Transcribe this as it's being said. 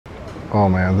Oh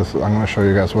man, I'm gonna show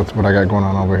you guys what I got going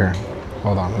on over here.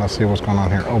 Hold on, let's see what's going on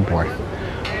here. Oh boy.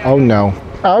 Oh no.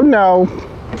 Oh no.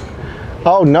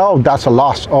 Oh no, that's a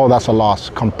loss. Oh, that's a loss.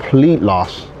 Complete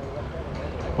loss.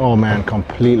 Oh man,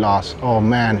 complete loss. Oh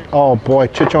man. Oh boy,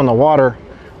 Chit Show on the water.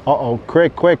 Uh-oh,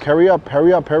 quick, hurry up.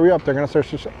 They're gonna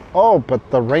start. Oh, but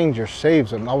the Ranger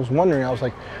saves him. I was wondering, I was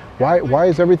like, why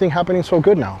is everything happening so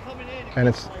good now? And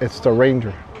it's the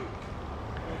Ranger.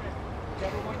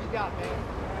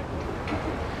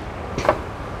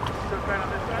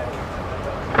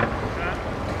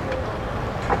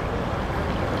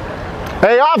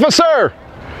 Hey, officer!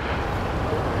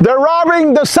 They're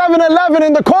robbing the 7-Eleven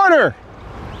in the corner.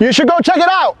 You should go check it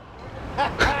out.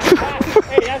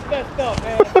 Hey, that's messed up,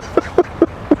 man. I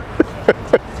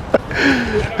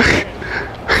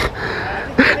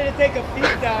just wanted to take a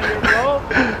peek down here, bro.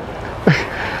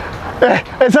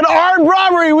 It's an armed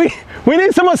robbery. We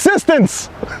need some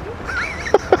assistance.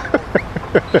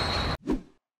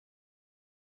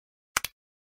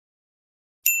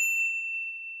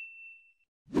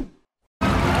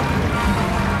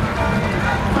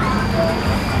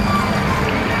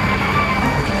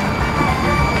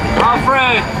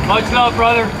 Alfred, much love,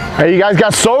 brother. Hey, you guys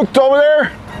got soaked over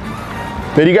there?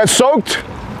 Did you get soaked?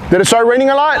 Did it start raining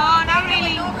a lot? No, not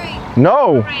really. No rain.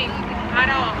 No. No rain at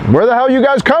all. Where the hell you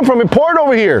guys come from? It poured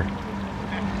over here.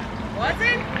 Was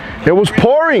it? It was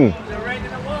pouring. There's rain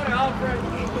in the water, Alfred.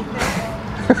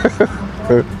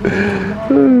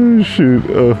 Oh, shoot.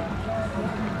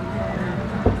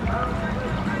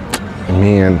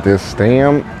 Man, this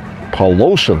damn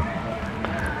pollution.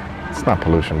 It's not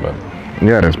pollution, but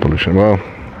yeah, it is pollution. Well,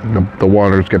 the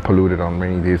waters get polluted on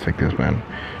rainy days like this, man.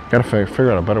 Gotta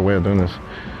figure out a better way of doing this.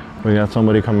 We got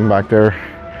somebody coming back there.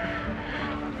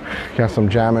 Got some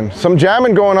jamming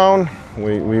going on.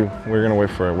 We're gonna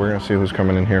wait for it. We're gonna see who's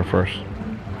coming in here first.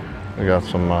 We got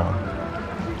some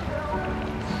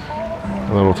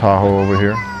little Tahoe over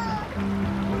here.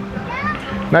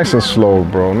 Nice and slow,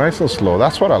 bro. Nice and slow.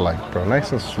 That's what I like, bro.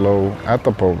 Nice and slow at the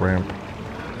boat ramp.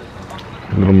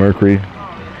 Little Mercury.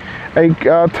 Hey,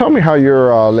 tell me how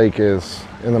your lake is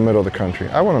in the middle of the country.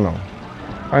 I want to know.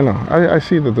 I know. I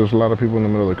see that there's a lot of people in the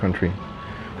middle of the country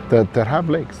that have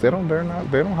lakes. They don't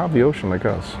have the ocean like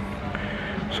us.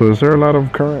 So is there a lot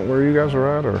of current where you guys are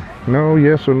at, or no?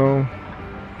 Yes or no?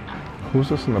 Who's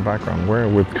this in the background? Where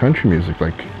with country music?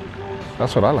 Like,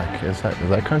 that's what I like. Is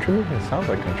that country music? It sounds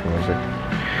like country music.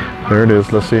 There it is.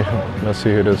 Let's see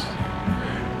who it is.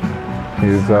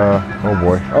 He's oh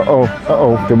boy. Uh-oh.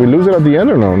 Did we lose it at the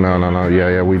end or no? No.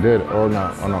 Yeah, we did. Oh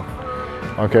no.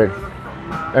 Okay.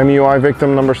 M.U.I.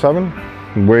 victim number 7.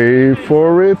 Wait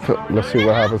for it. Let's see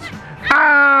what happens.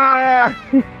 Ah!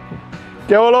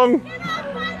 Get along.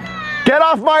 Get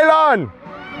off my lawn.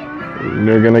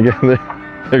 They're gonna get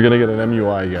an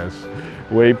M.U.I. guys.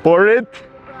 Wait for it.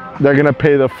 They're gonna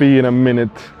pay the fee in a minute.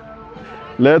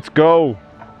 Let's go.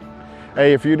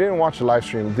 Hey, if you didn't watch the live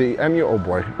stream, the oh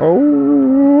boy. Oh,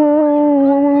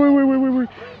 wait.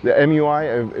 The M.U.I.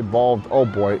 evolved, oh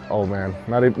boy, oh man.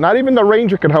 Not even the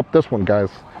Ranger could help this one, guys.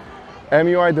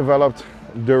 M.U.I. developed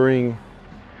during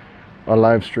a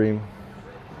live stream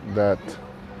that,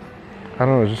 I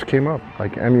don't know, it just came up.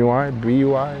 Like M.U.I.,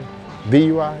 B.U.I.,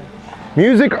 D.U.I.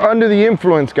 Music under the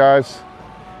influence, guys.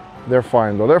 They're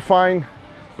fine though, they're fine.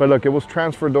 But look, it was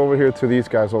transferred over here to these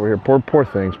guys over here. Poor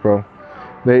things, bro.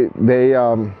 They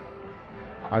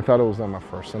I thought it was them at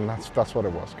first, and that's what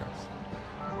it was, guys.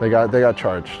 They got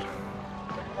charged.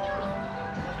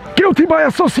 Guilty by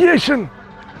association.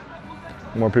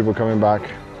 More people coming back.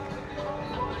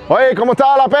 Oye, ¿cómo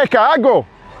está la pesca? ¿Algo?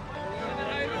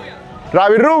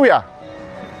 Rabi Rubia.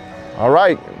 All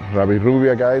right, Rabi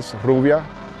Rubia, guys. Rubia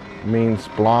means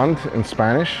blonde in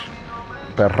Spanish,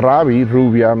 but Rabi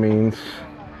Rubia means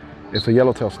it's a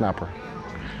yellowtail snapper.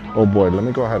 Oh boy, let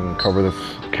me go ahead and cover this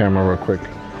camera real quick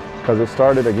because it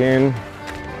started again.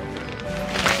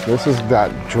 This is that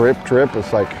drip.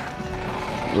 It's like,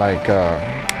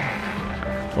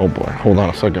 oh boy, hold on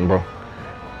a second, bro.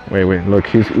 Wait, look,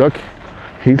 he's a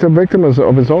victim of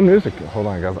his own music. Hold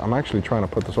on, guys. I'm actually trying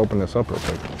to open this up real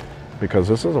quick because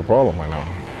this is a problem right now.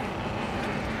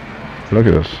 Look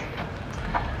at this.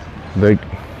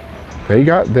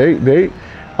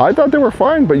 I thought they were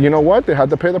fine, but you know what? They had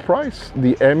to pay the price,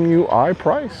 the M.U.I.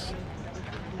 price.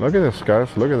 Look at this,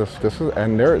 guys. Look at this.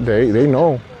 And they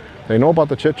know about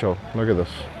the Chit Show. Look at this.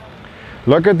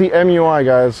 Look at the M.U.I.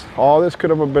 guys. All this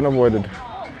could have been avoided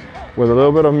with a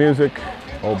little bit of music.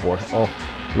 Oh boy. Oh,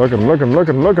 look at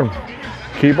him.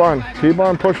 Keep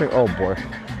on pushing. Oh boy.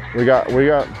 We got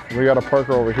a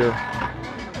Parker over here.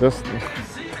 This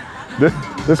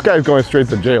guy's going straight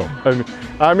to jail.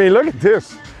 I mean, look at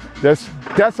this. This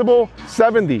decibel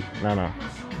 70. No.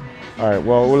 All right,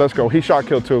 well, let's go. He shot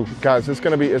kill too. Guys, it's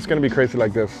gonna be crazy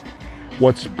like this.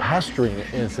 What's pasturing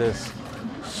is this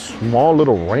small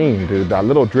little rain, dude. That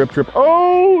little drip.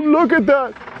 Oh, look at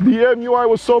that. The M.U.I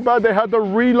was so bad they had to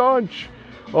relaunch.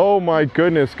 Oh my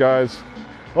goodness, guys.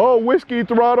 Oh, whiskey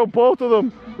throttle, both of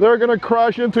them. They're gonna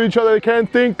crash into each other. They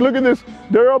can't think. Look at this.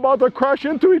 They're about to crash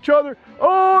into each other.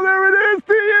 Oh, there it is,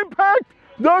 the impact,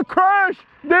 the crash.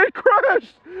 They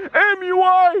crashed.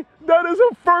 M.U.I. That is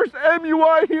the first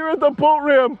M.U.I. here at the boat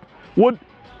ramp. What?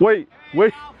 Wait.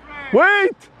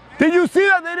 Did you see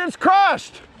that? They just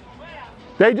crashed.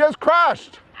 They just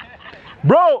crashed.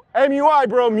 Bro, M.U.I.,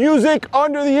 bro, music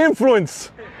under the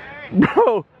influence.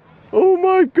 Bro, oh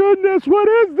my goodness, what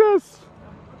is this?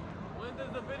 When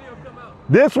does the video come out?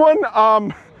 This one,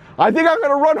 I think I'm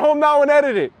gonna run home now and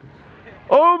edit it.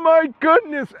 Oh my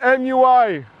goodness,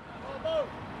 M.U.I.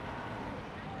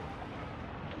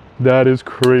 That is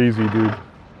crazy, dude.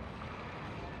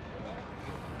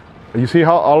 You see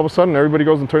how all of a sudden everybody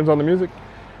goes and turns on the music?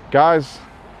 Guys,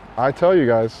 I tell you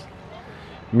guys,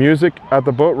 music at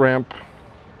the boat ramp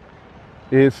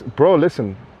is, bro,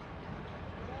 listen.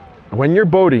 When you're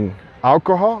boating,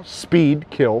 alcohol, speed,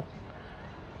 kill.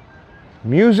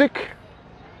 Music,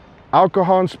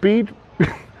 alcohol, and speed,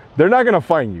 they're not gonna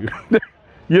find you.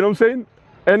 You know what I'm saying?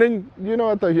 And then, you know,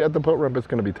 at the boat ramp, it's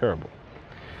gonna be terrible.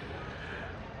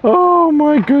 Oh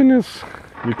my goodness.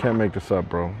 You can't make this up,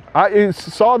 bro. I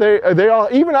saw they all,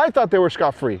 even I thought they were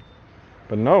scot-free,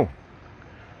 but no.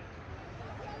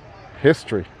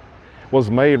 History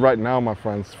was made right now, my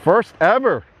friends. First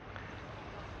ever.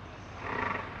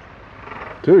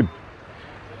 Dude.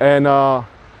 And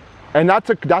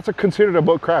that's considered a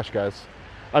boat crash, guys.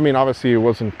 I mean, obviously it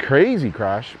wasn't crazy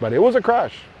crash, but it was a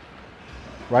crash.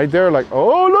 Right there, like,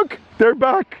 oh look, they're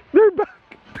back. They're back.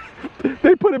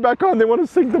 They put it back on. They want to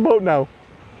sink the boat now.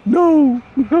 No.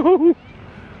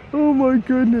 Oh my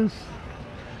goodness.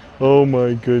 Oh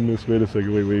my goodness. Wait a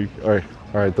second. Wait. All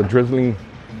right. The drizzling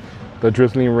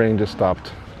rain just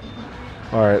stopped.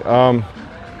 All right.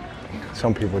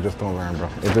 Some people just don't learn, bro.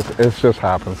 It just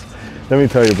happens. Let me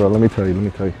tell you, bro. Let me tell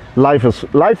you. Life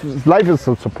is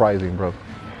so surprising, bro.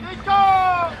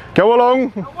 ¿Qué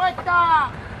bolón?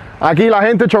 Aquí la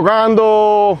gente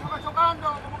chocando.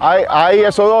 Ahí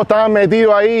esos dos estaban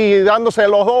metidos ahí, dándose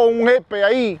los dos un jefe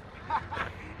ahí.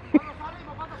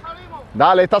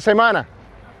 Dale, esta semana.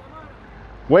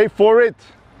 Wait for it.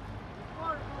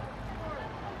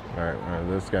 All right,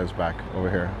 this guy's back over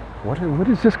here. What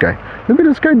is this guy? Look at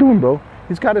this guy doing, bro.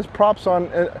 He's got his props on.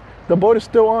 The boat is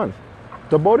still on.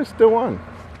 The boat is still on.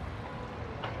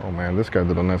 Oh man, this guy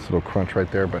did a nice little crunch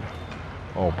right there, but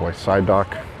oh boy, side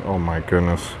dock. Oh my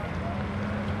goodness.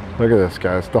 Look at this,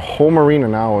 guys. The whole marina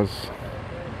now is...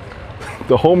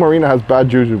 The whole marina has bad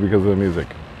juju because of the music.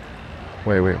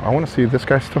 Wait. I want to see if this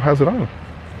guy still has it on.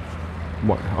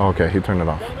 What? Oh, okay, he turned it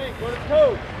off.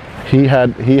 He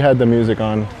had the music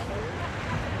on,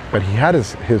 but he had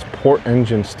his port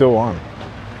engine still on.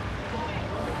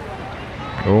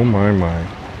 Oh my.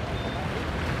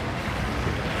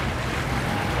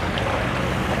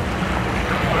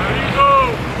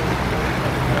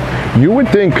 You would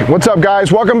think, what's up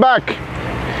guys, welcome back.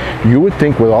 You would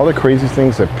think with all the crazy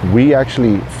things that we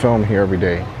actually film here every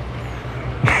day,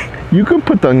 you could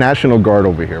put the National Guard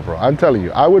over here, bro. I'm telling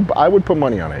you, I would put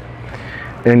money on it.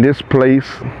 And this place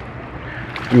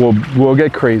will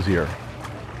get crazier.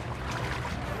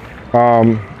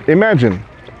 Imagine,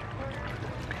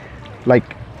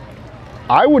 like,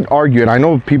 I would argue, and I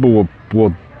know people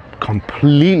will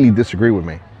completely disagree with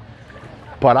me,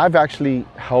 but I've actually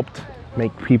helped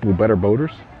make people better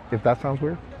boaters, if that sounds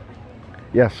weird.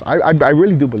 Yes, I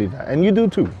really do believe that, and you do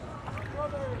too.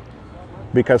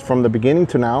 Because from the beginning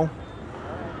to now,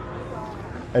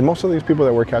 and most of these people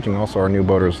that we're catching also are new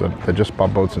boaters that just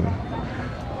bought boats. And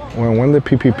when did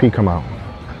PPP come out?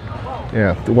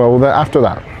 Yeah, well, after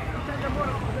that.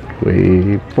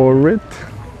 Wait for it.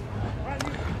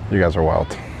 You guys are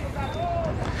wild.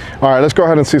 All right, let's go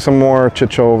ahead and see some more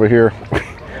Chit Show over here.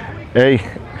 Hey,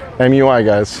 M.U.I.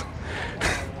 guys.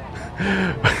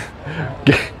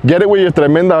 Get it with your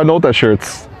Tremenda Nota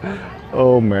shirts.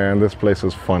 Oh man, this place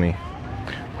is funny.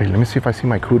 Wait, let me see if I see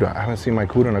my Cuda. I haven't seen my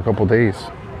Cuda in a couple days.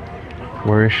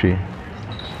 Where is she?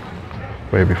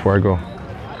 Wait, before I go.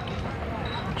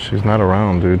 She's not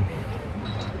around, dude.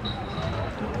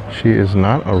 She is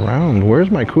not around. Where's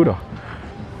my Cuda?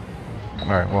 All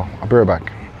right, well, I'll be right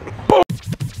back.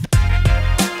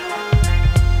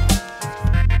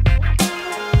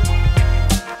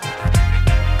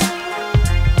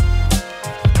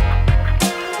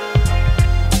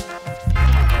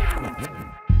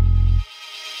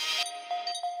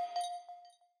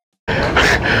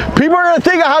 People are gonna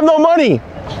think I have no money.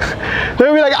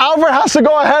 They'll be like, Alfred has to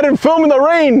go ahead and film in the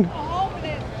rain.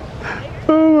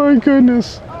 Oh my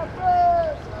goodness.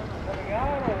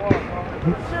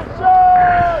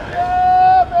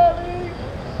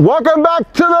 Welcome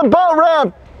back to the boat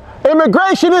ramp.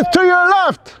 Immigration is to your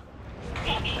left.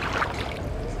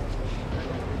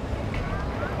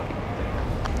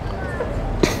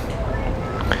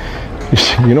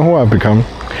 You know who I've become?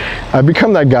 I've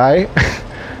become that guy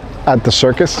at the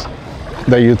circus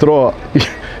that you throw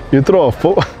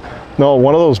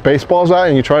one of those baseballs out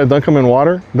and you try to dunk them in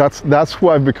water. That's who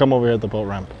I've become over here at the boat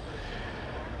ramp.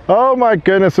 Oh my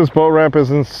goodness, this boat ramp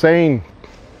is insane.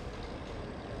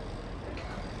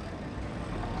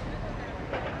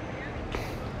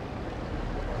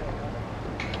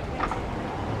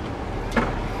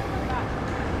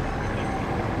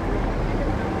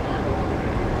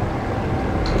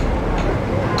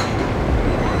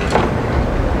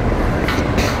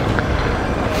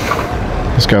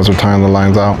 These guys are tying the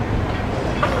lines out.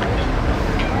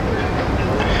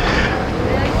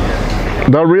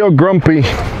 The real grumpy.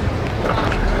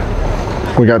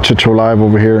 We got Chit Show live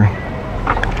over here.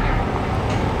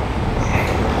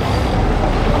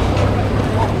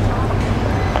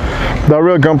 The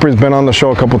real grumpy's been on the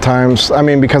show a couple times. I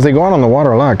mean, because they go out on the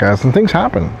water a lot, guys, and things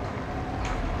happen.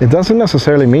 It doesn't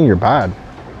necessarily mean you're bad.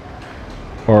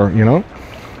 Or, you know.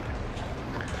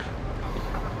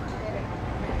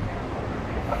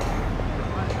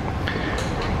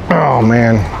 Oh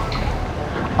man,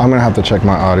 I'm gonna have to check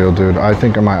my audio, dude. I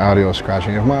think my audio is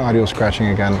scratching. If my audio is scratching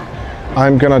again,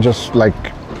 I'm gonna just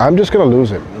I'm just gonna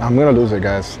lose it. I'm gonna lose it,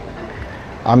 guys.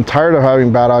 I'm tired of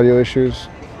having bad audio issues,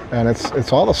 and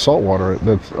it's all the salt water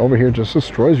that's over here just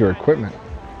destroys your equipment.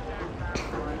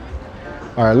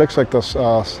 All right, looks like this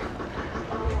the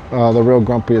real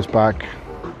grumpy is back.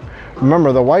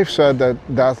 Remember, the wife said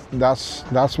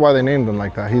that's why they named him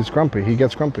like that. He's grumpy. He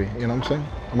gets grumpy. You know what I'm saying?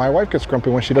 My wife gets grumpy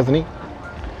when she doesn't eat.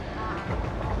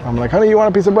 I'm like, honey, you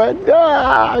want a piece of bread?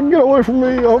 Yeah, get away from me.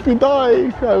 I hope you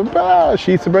die.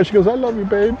 She eats the bread. She goes, I love you,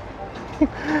 babe.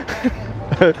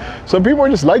 So people are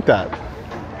just like that.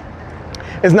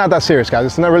 It's not that serious, guys.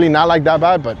 It's not really not like that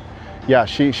bad, but yeah,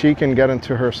 she can get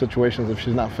into her situations if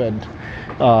she's not fed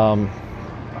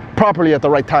properly at the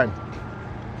right time.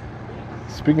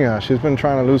 Speaking of, she's been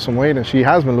trying to lose some weight, and she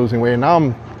has been losing weight, and now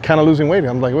I'm kind of losing weight.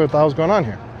 I'm like, what the hell's going on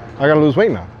here? I gotta lose weight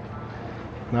now.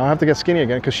 Now I have to get skinny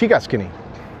again because she got skinny.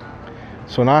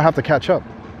 So now I have to catch up.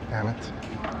 Damn it.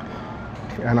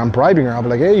 And I'm bribing her. I'll be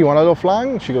like, hey, you want a little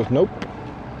flying? She goes, nope.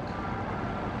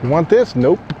 You want this?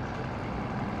 Nope.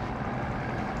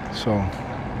 So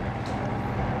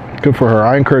good for her.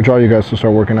 I encourage all you guys to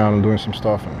start working out and doing some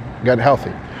stuff and get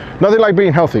healthy. Nothing like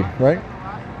being healthy, right?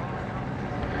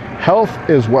 Health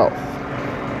is wealth.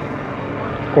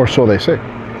 Or so they say.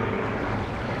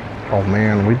 Oh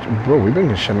man, we've been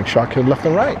getting shot killed left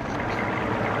and right.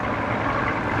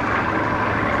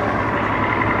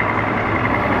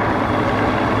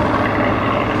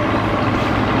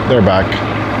 They're back.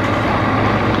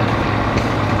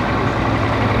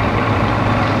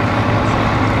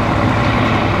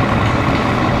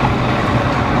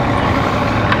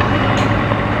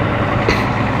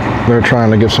 They're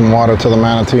trying to give some water to the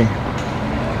manatee.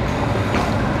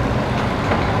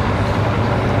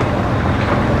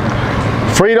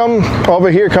 Freedom over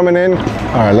here coming in.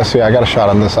 All right, let's see. I got a shot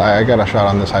on this. I got a shot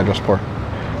on this hydrosport.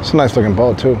 It's a nice looking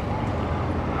boat too.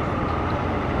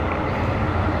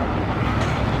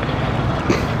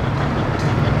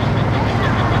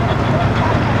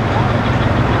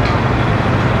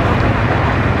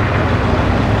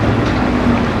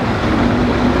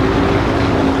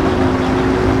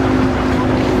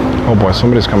 Oh boy,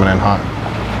 somebody's coming in hot.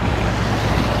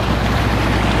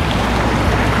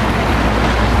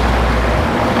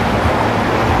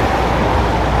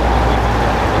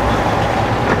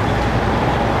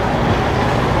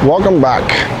 Welcome back.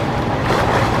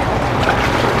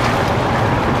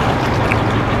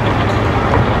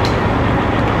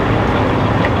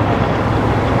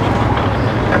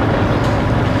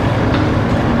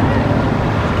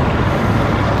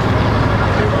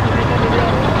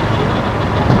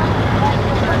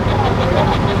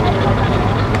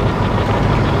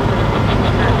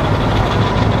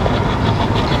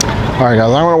 All right,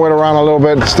 guys, I'm gonna wait around a little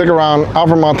bit. Stick around.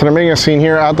 Alfred Montaner making a scene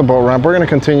here at the boat ramp. We're gonna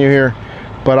continue here.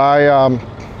 But I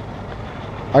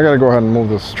gotta go ahead and move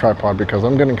this tripod because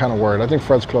I'm getting kind of worried. I think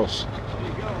Fred's close.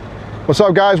 What's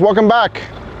up, guys? Welcome back.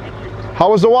 How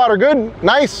was the water? Good?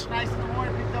 Nice? Nice in the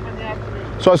morning, picked up in the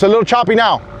afternoon. So it's a little choppy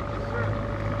now.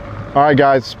 All right,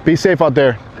 guys. Be safe out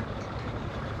there.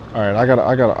 All right, I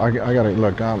gotta.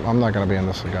 Look, I'm not gonna be in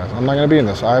this, guys. I'm not gonna be in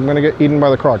this. I'm gonna get eaten by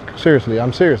the croc. Seriously,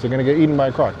 I'm seriously gonna get eaten by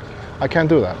a croc. I can't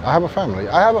do that. I have a family.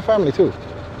 I have a family too.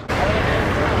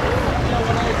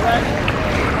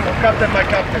 Captain, my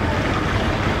captain.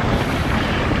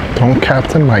 Don't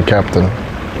captain my captain.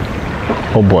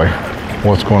 Oh boy,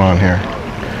 what's going on here?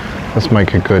 This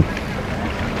might get good.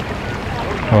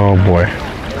 Oh boy.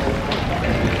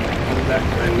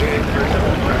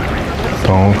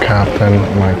 Don't captain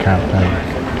my captain.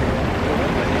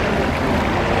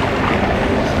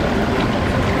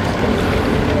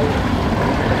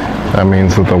 That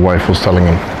means that the wife was telling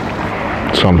him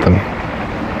something.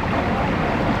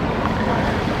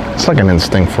 It's like an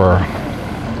instinct for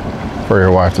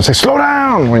your wife to say, slow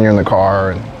down when you're in the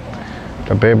car.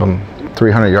 And babe, I'm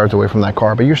 300 yards away from that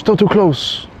car, but you're still too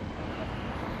close.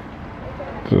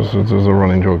 There's a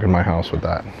running joke in my house with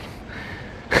that.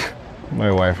 My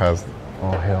wife has,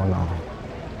 oh hell no.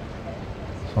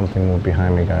 Something moved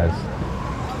behind me, guys.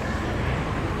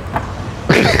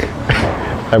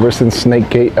 Ever since Snake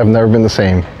Gate, I've never been the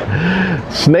same.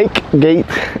 Snake Gate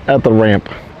at the ramp.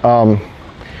 Yeah,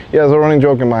 there's a running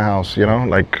joke in my house, you know,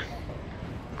 like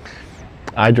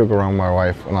I joke around with my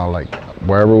wife and I'll like,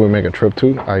 wherever we make a trip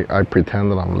to, I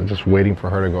pretend that I'm just waiting for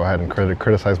her to go ahead and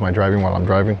criticize my driving while I'm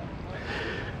driving.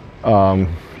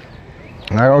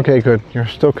 Okay, good, you're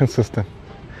still consistent.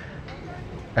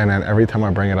 And then every time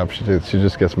I bring it up, she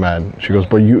just gets mad. She goes,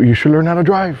 but you should learn how to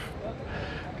drive.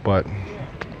 But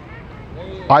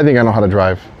I think I know how to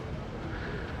drive.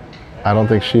 I don't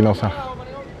think she knows how.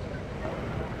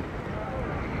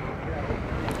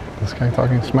 This guy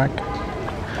talking smack.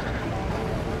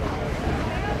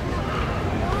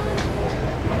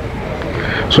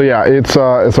 So yeah, it's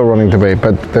a running debate.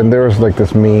 But then there's like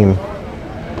this meme,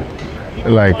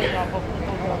 like,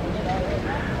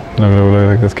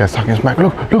 look, this guy's talking smack.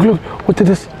 Look, what did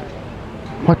this?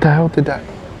 What the hell did that?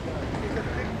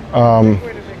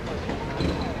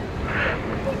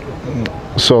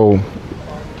 So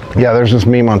yeah, there's this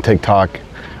meme on TikTok.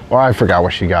 Well, I forgot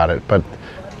where she got it, but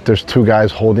there's two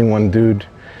guys holding one dude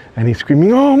and he's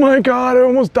screaming, oh my God, I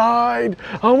almost died.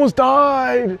 I almost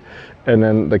died. And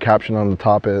then the caption on the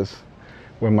top is,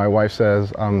 when my wife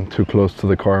says I'm too close to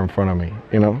the car in front of me,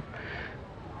 you know?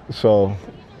 So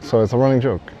it's a running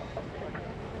joke.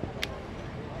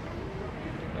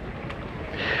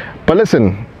 But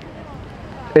listen,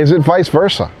 is it vice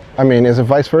versa? I mean, is it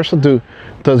vice versa?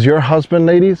 Does your husband,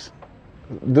 ladies,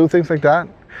 do things like that?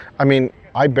 I mean,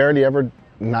 I barely ever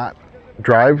not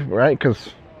drive, right?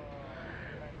 Because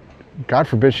God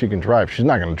forbid she can drive. She's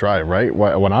not going to drive, right?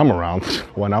 When I'm around.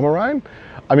 When I'm around,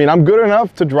 I mean, I'm good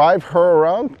enough to drive her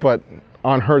around, but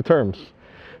on her terms.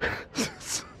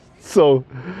 So,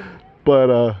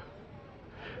 but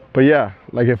yeah,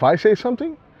 like if I say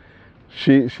something,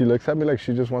 she looks at me like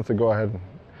she just wants to go ahead.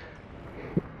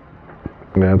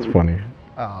 That's funny.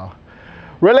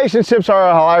 Relationships are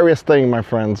a hilarious thing, my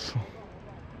friends.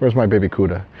 Where's my baby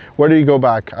Kuda? Where did you go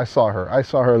back? I saw her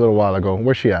a little while ago.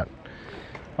 Where's she at?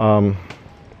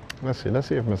 Let's see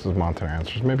if Mrs. Montaner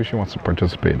answers. Maybe she wants to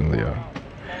participate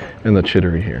in the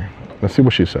chittery here. Let's see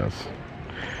what she says.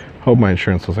 Hope my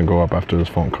insurance doesn't go up after this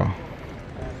phone call.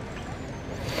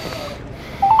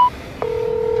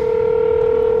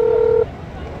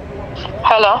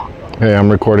 Hello? Hey,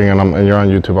 I'm recording and you're on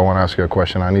YouTube. I want to ask you a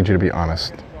question. I need you to be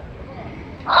honest.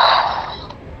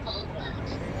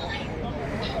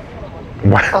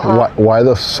 Why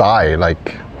the sigh?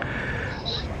 Like,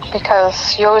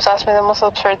 Because you always ask me the most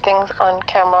absurd things on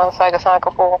camera, so I can sound like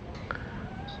a fool.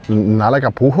 Not like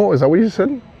a pujo? Is that what you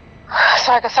said?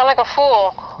 So I can sound like a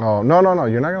fool. No.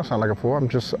 You're not gonna sound like a fool. I'm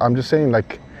just saying,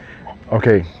 like,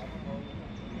 okay.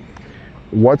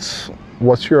 What's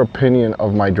your opinion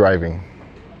of my driving?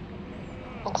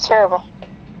 It's terrible.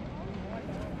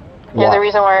 You're the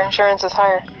reason why our insurance is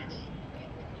higher.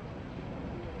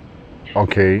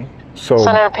 Okay, so. It's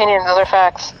not an opinion, those are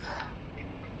facts.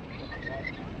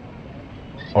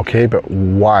 Okay, but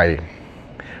why?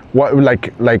 What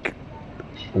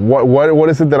what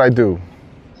is it that I do?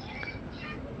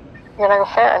 You're like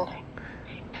a fan.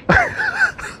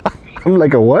 I'm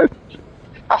like a what?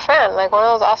 A fan, like one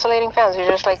of those oscillating fans. You're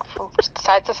just like from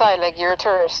side to side, like you're a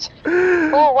tourist.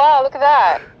 Oh wow, look at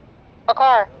that. A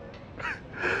car.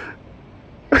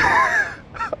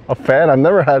 A fan?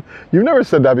 You've never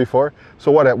said that before.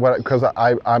 So what, because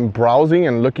I'm browsing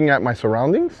and looking at my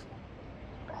surroundings?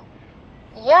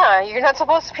 Yeah, you're not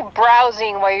supposed to be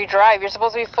browsing while you drive. You're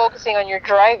supposed to be focusing on your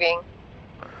driving.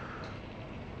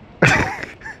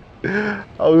 I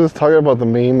was just talking about the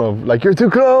meme of, like, you're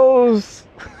too close.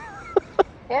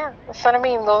 Yeah, it's not a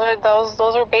meme. Those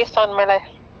are based on my life.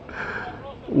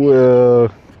 Well,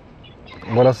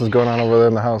 what else is going on over there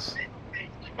in the house?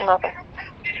 Nothing.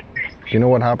 You know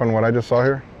what happened? What I just saw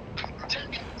here?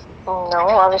 No,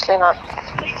 obviously not.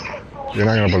 You're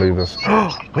not gonna believe this.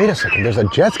 Wait a second. There's a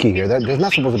jet ski here. There's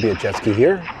not supposed to be a jet ski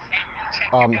here.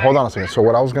 Hold on a second. So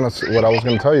what I was gonna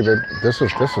tell you, babe. This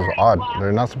is odd.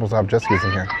 They're not supposed to have jet skis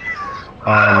in here.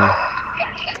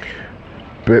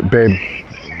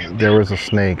 Babe, there was a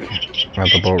snake at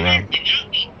the boat ramp.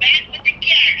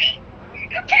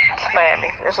 Miami.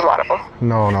 There's a lot of them.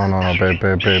 No,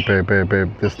 babe.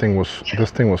 This thing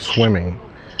was swimming,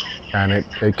 and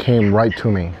it came right to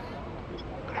me.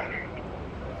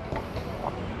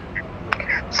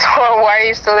 So why are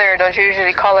you still there? Don't you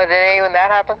usually call it a day when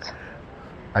that happens?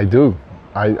 I do.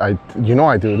 I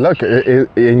do. Look,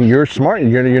 and you're smart.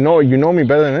 You know me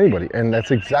better than anybody, and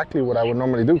that's exactly what I would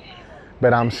normally do.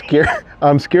 But I'm scared.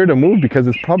 I'm scared to move because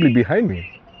it's probably behind me.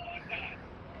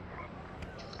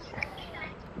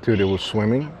 Dude, it was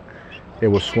swimming. It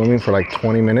was swimming for like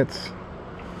 20 minutes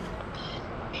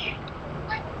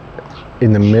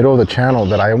in the middle of the channel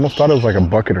that I almost thought it was like a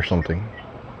bucket or something.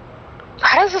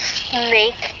 How does a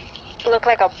snake look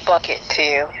like a bucket to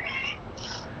you?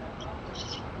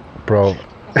 Bro,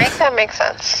 Make that make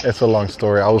sense. it's a long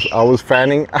story. I was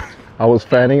fanning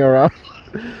around.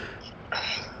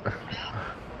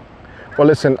 Well,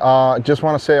 listen, just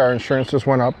want to say our insurance just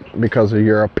went up because of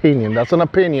your opinion. That's an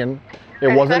opinion. It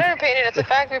wasn't. It's not an opinion. It's a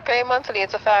fact. We pay monthly.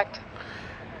 It's a fact.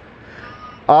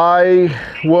 I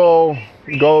will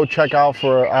go check out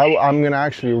for. I'm gonna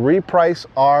actually reprice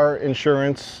our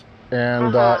insurance,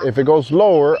 and if it goes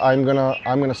lower, I'm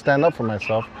gonna stand up for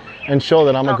myself and show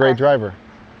that I'm a great driver.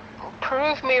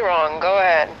 Prove me wrong. Go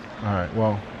ahead. All right.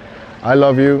 Well, I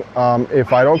love you.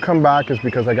 If I don't come back, it's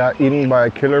because I got eaten by a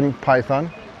killer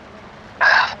python.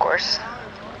 Of course.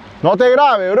 No te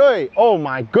grave, bro. Oh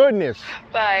my goodness.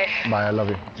 Bye. Bye. I love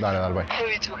you. Dale, bye. Love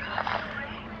you too.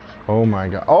 Oh my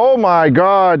God. Oh my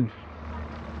God.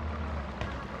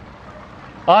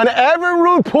 On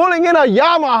Evinrude pulling in a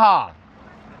Yamaha.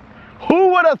 Who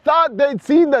would have thought they'd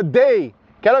seen the day?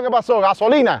 ¿Qué es lo que pasó?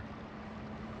 Gasolina.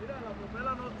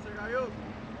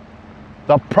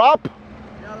 The prop?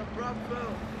 Yeah, the prop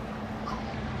fell.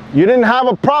 You didn't have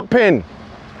a prop pin.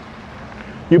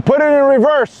 You put it in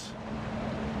reverse.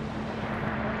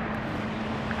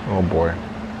 Oh boy.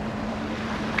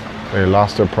 They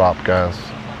lost their prop, guys.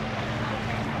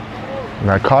 And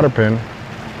that cotter pin.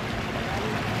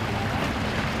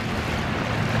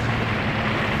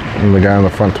 And the guy in the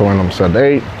front towing them said,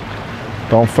 "Hey,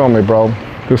 don't film me, bro.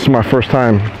 This is my first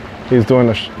time." He's doing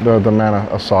the man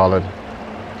a solid.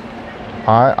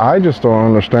 I just don't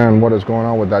understand what is going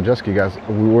on with that jet ski, guys.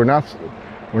 We're not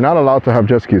allowed to have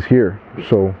jet skis here,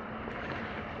 so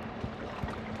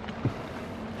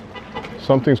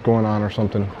something's going on or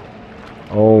something.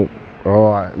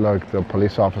 Look, the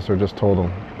police officer just told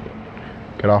him,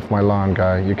 "Get off my lawn,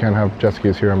 guy. You can't have jet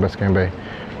skis here in Biscayne Bay.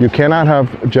 You cannot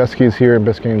have jet skis here in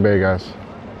Biscayne Bay, guys.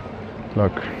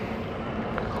 Look."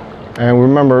 And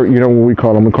remember, you know what we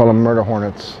call them? We call them murder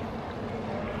hornets.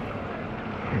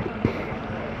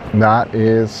 That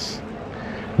is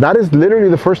literally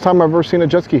the first time I've ever seen a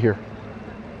jet ski here.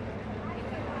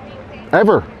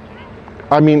 Ever.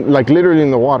 I mean, like literally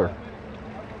in the water.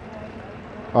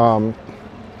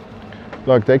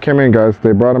 Look, they came in, guys.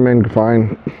 They brought them in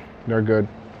fine. They're good.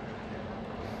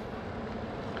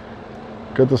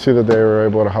 Good to see that they were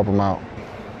able to help them out.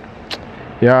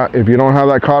 Yeah, if you don't have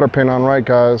that cotter pin on right,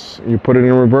 guys, you put it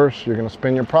in reverse, you're gonna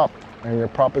spin your prop, and your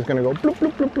prop is gonna go bloop,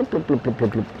 bloop, bloop, bloop, bloop, bloop, bloop,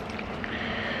 bloop.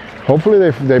 Hopefully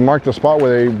they mark the spot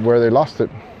where they lost it.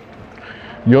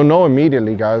 You'll know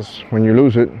immediately, guys, when you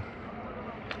lose it.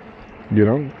 You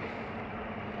know,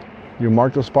 you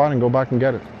mark the spot and go back and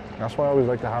get it. That's why I always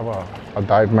like to have a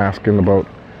dive mask in the boat.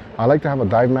 I like to have a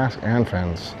dive mask and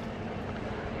fins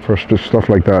for stuff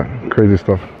like that, crazy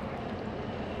stuff.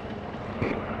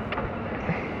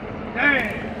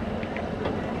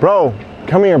 Bro,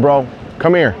 come here, bro.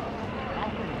 Come here.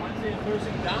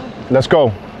 Let's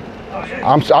go.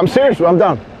 I'm serious. I'm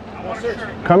down.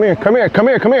 Come here.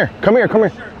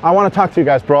 I want to talk to you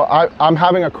guys, bro. I'm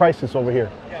having a crisis over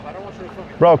here. Yeah, but I don't want you to film.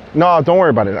 Bro, no, don't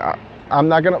worry about it. I'm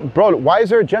not gonna. Bro, why is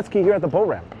there a jet ski here at the boat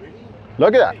ramp?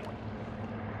 Look at that.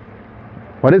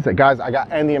 What is it, guys? I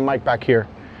got Andy and Mike back here.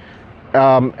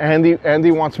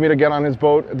 Andy wants me to get on his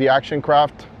boat, the Action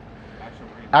Craft.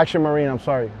 Action Marina. I'm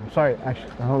sorry. Action.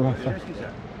 Hold on. Sorry.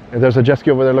 There's a jet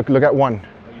ski over there. Look at one. Are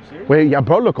you serious? Wait, yeah,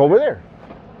 bro. Look over there.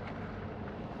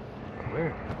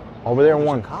 Where? Over there in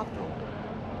one.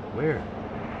 Where?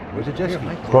 Where's the jet ski?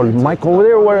 Bro, Mike over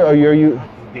there. Where are you?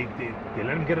 They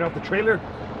let him get it off the trailer?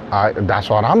 That's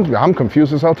what I'm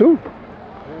confused as hell too.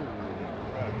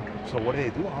 So what do they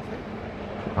do, Alfred?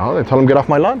 Oh, they tell them get off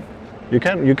my lawn. You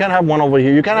can't have one over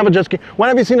here. You can't have a jet ski. When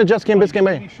have you seen a jet ski in Biscayne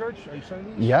Bay? These shirts? Are you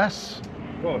selling these? Yes.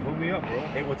 Bro, hook me up, bro.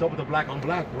 Hey, what's up with the black on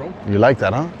black, bro? You like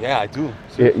that, huh? Yeah, I do.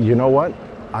 You know what?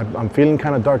 I'm feeling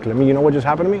kind of dark. You know what just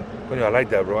happened to me? I like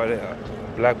that, bro.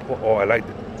 Black. Oh, I like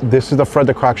it. This is the Fred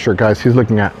the Croc shirt, guys. He's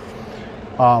looking at.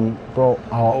 Bro,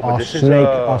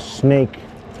 a snake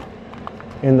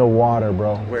in the water,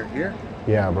 bro. Where? Here?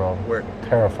 Yeah, bro. Where?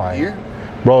 Terrifying. Here?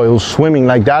 Bro, it was swimming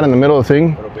like that in the middle of the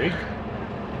thing. What, a big?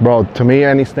 Bro, to me,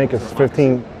 any snake is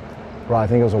 15. Bro, I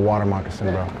think it was a water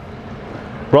moccasin, bro.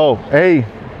 Bro, hey,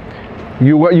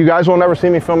 you guys will never see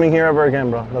me filming here ever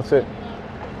again, bro. That's it.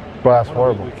 Bro, that's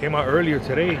horrible. We came out earlier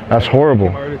today. That's horrible.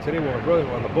 We came out earlier today with my brother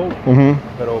on the boat. Mm-hmm.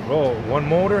 But bro, one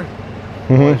motor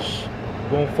was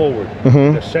going forward.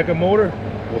 The second motor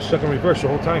was stuck in reverse the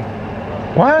whole time.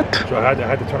 What? So I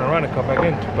had to turn around and come back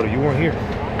in. But you weren't here.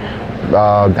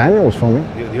 Daniel was filming.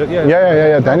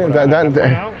 Yeah. Daniel.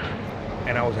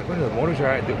 And I was like, the motors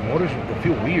they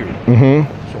feel weird.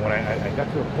 So when I got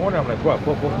to the corner, I'm like, bro, I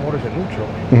put both motors in neutral.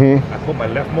 I put my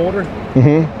left motor,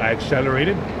 I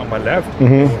accelerated on my left,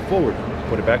 and went forward.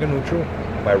 Put it back in neutral.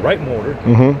 My right motor,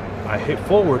 I hit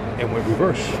forward and went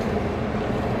reverse.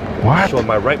 What? So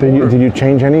my right motor. Did you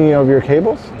change any of your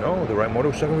cables? No, the right motor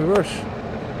was stuck in reverse.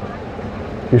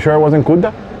 You sure it wasn't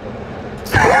Kuda?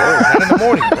 Not in the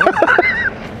morning, bro.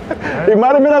 It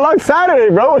might have been a long Saturday,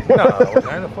 bro. No, it was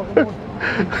 9 in the fucking morning.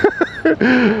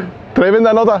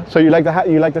 Tremenda nota. So you like the hat?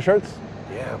 You like the shirts?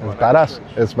 Yeah, bro. It's badass.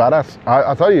 It's badass.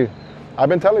 I'll tell you. I've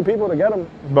been telling people to get them,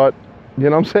 but you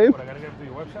know what I'm saying? What, I gotta get them through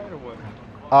your website or what?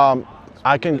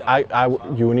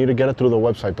 You need to get it through the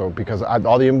website though, because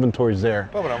all the inventory's there.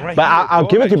 But I'm right But here, I'll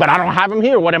give it to you, like, but I don't have them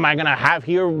here. What am I gonna have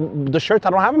here? The shirts, I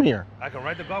don't have them here. I can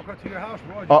ride the golf cart to your house,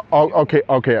 bro. Okay.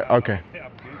 I'll give you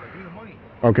the money.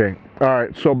 Okay. All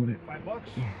right. So.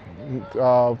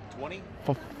 $5? 20?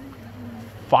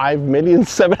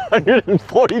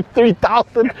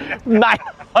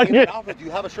 5,743,900. Alfred, do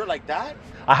you have a shirt like that?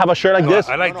 I have a shirt like this.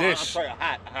 I like No, this. I'm sorry, a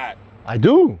hat. I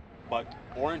do. But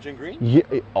orange and green? Yeah,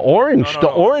 orange. No.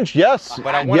 The orange, yes.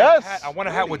 But I want yes. a hat. I want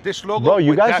a hat with this logo. Bro, you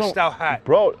with guys that don't. style hat.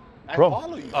 Bro. I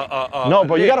follow you. No,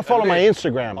 but you gotta follow my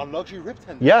Instagram. On Luxury Rip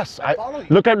Tender. Yes, I follow you.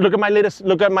 look at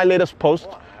my latest post.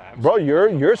 Bro,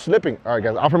 you're slipping. All right,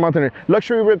 guys. Alfred Montaner.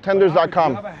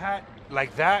 LuxuryRipTenders.com. Do you have a hat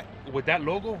like that with that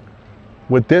logo?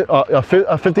 With this, a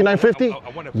 5950? I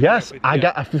want a 5950, Yes, I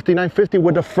got a 5950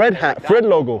 with a Fred hat, Fred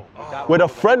logo. With a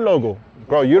Fred logo.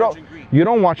 Bro, you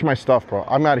don't watch my stuff, bro.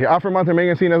 I'm out of here. Alfred Montaner,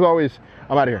 Megan Scene, as always.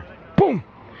 I'm out of here. Boom.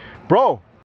 Bro,